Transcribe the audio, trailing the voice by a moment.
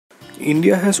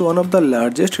India has one of the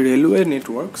largest railway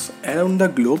networks around the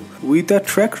globe with a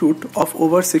track route of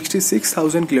over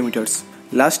 66,000 kilometers.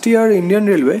 Last year, Indian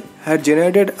Railway had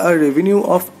generated a revenue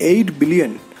of 8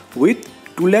 billion with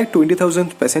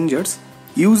 220,000 passengers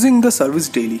using the service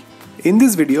daily. In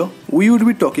this video, we would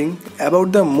be talking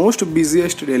about the most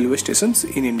busiest railway stations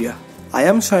in India. I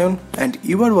am Shayan and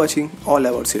you are watching All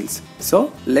About Sales.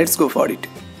 So, let's go for it.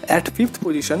 At 5th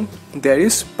position, there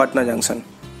is Patna Junction.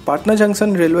 Patna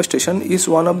Junction railway station is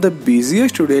one of the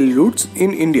busiest rail routes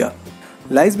in India.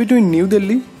 Lies between New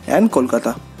Delhi and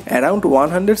Kolkata. Around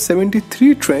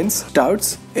 173 trains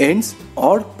starts, ends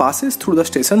or passes through the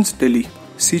stations daily.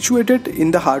 Situated in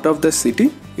the heart of the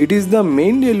city, it is the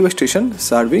main railway station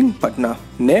serving Patna.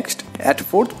 Next, at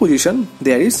 4th position,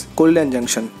 there is Kalyan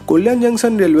Junction. Kalyan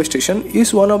Junction railway station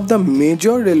is one of the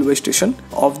major railway stations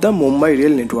of the Mumbai rail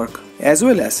network, as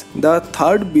well as the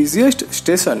third busiest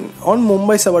station on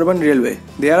Mumbai Suburban Railway.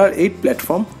 There are 8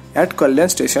 platforms at Kalyan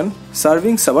station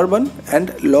serving suburban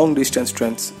and long distance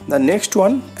trains. The next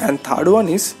one and third one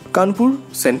is Kanpur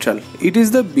Central. It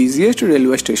is the busiest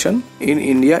railway station in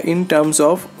India in terms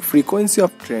of frequency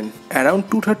of train. Around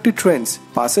 230 trains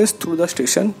passes through the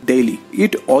station daily.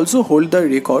 It also holds the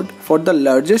record for the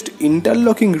largest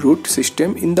interlocking route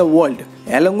system in the world,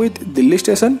 along with Delhi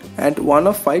station and one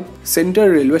of 5 central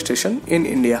railway stations in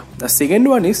India. The second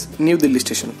one is New Delhi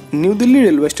station. New Delhi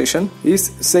railway station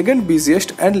is second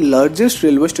busiest and largest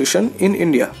railway station in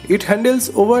India. It handles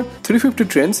over 350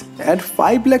 trains and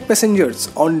 5 lakh passengers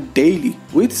on daily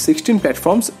with 16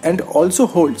 platforms and also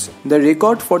holds the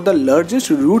record for the largest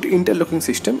route interlocking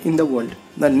system in the world.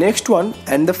 The next one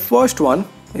and the first one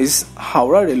is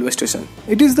Howrah railway station.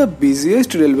 It is the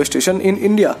busiest railway station in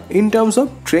India in terms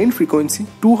of train frequency.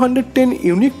 210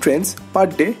 unique trains per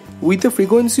day with a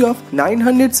frequency of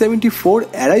 974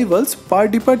 arrivals per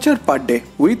departure per day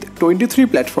with 23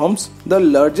 platforms, the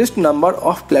largest number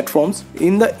of platforms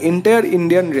in the entire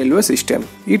Indian railway system.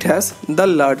 It has the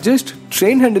largest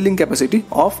train handling capacity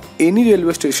of any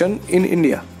railway station in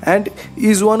India and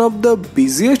is one of the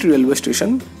busiest railway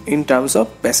station in terms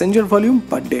of passenger volume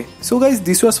per day. So guys,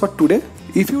 this was for today.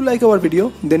 If you like our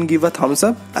video, then give a thumbs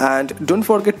up and don't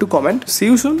forget to comment. See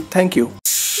you soon. Thank you.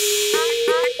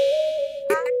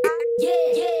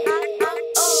 Yeah.